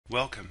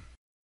Welcome.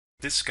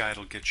 This guide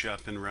will get you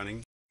up and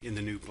running in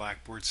the new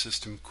Blackboard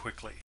system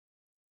quickly.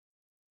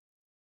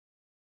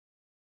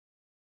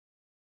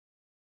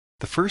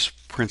 The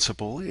first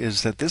principle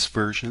is that this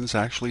version is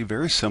actually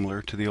very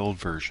similar to the old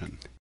version.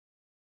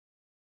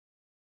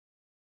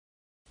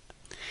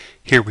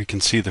 Here we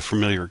can see the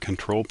familiar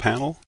control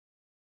panel,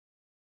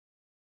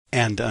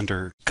 and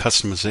under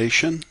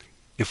Customization,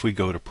 if we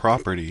go to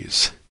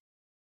Properties,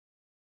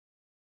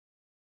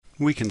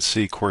 we can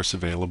see course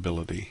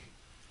availability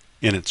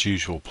in its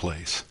usual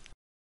place.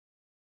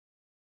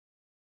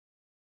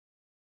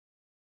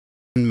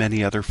 And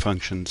many other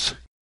functions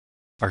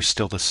are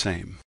still the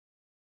same.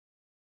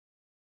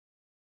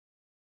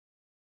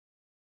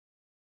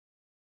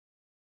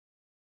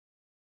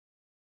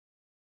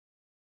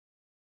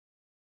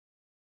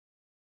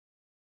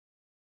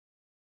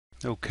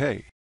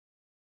 Okay.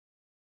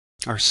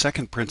 Our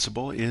second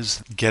principle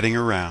is getting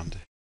around.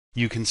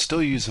 You can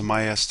still use a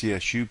My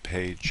SDSU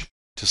page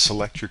to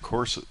select your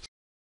courses.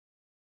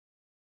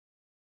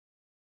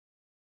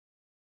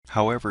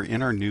 However,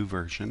 in our new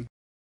version,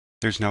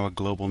 there's now a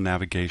global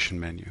navigation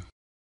menu.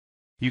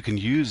 You can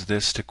use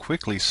this to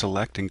quickly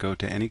select and go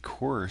to any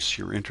course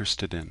you're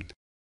interested in.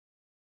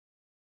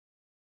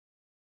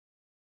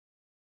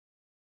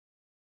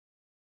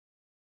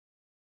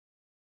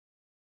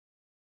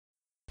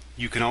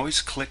 You can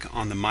always click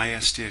on the My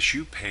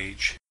SDSU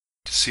page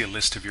to see a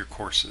list of your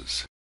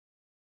courses.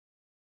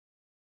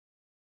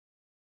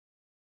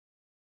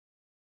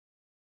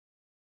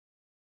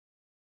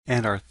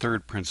 And our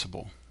third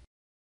principle.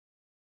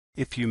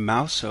 If you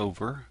mouse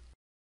over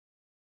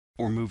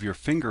or move your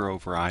finger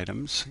over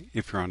items,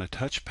 if you're on a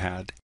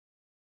touchpad,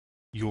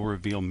 you'll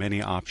reveal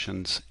many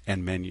options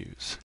and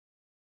menus.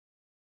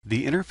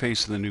 The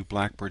interface of the new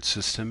Blackboard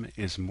system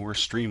is more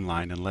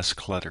streamlined and less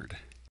cluttered.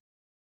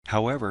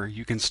 However,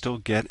 you can still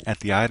get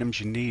at the items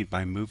you need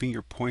by moving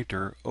your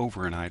pointer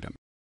over an item.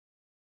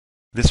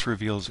 This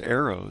reveals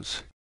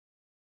arrows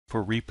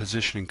for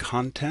repositioning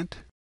content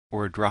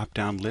or a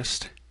drop-down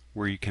list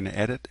where you can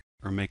edit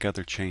or make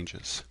other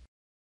changes.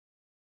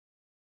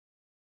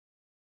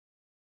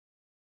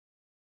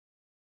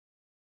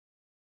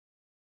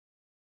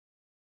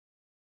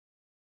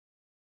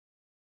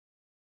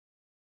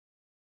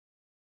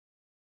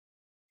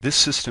 This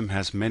system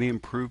has many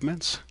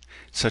improvements,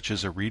 such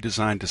as a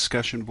redesigned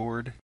discussion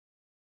board,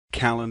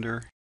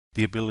 calendar,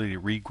 the ability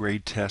to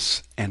regrade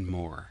tests, and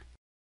more.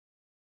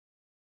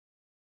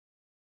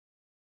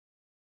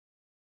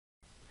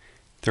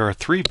 There are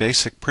three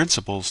basic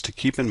principles to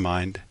keep in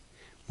mind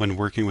when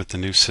working with the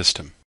new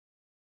system.